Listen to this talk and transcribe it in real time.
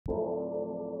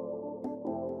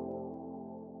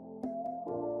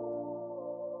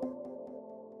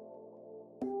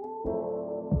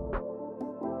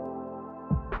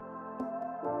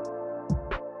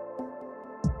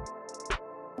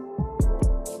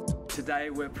Today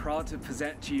we're proud to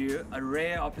present to you a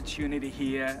rare opportunity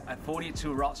here at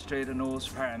 42 Rock Street,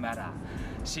 North Parramatta,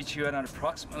 situated on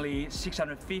approximately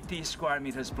 650 square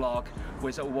meters block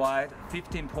with a wide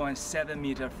 15.7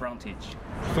 meter frontage.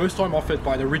 First time offered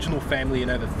by the original family in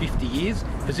over 50 years,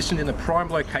 positioned in a prime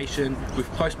location with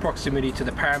close proximity to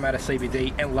the Parramatta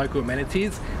CBD and local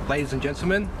amenities. Ladies and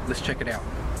gentlemen, let's check it out.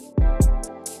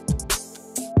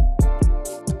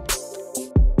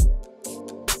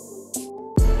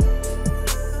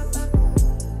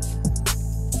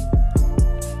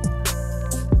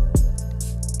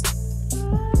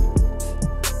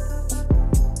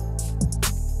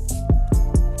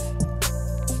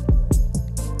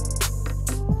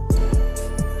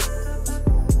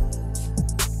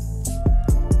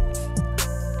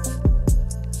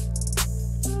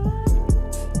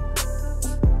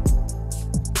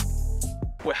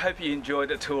 We hope you enjoyed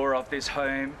the tour of this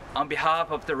home. On behalf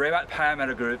of the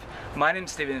Parramatta Group, my name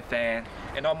is Stephen Fan.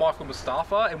 And I'm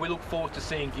Mustapha, and we look forward to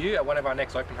seeing you at one of our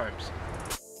next open homes.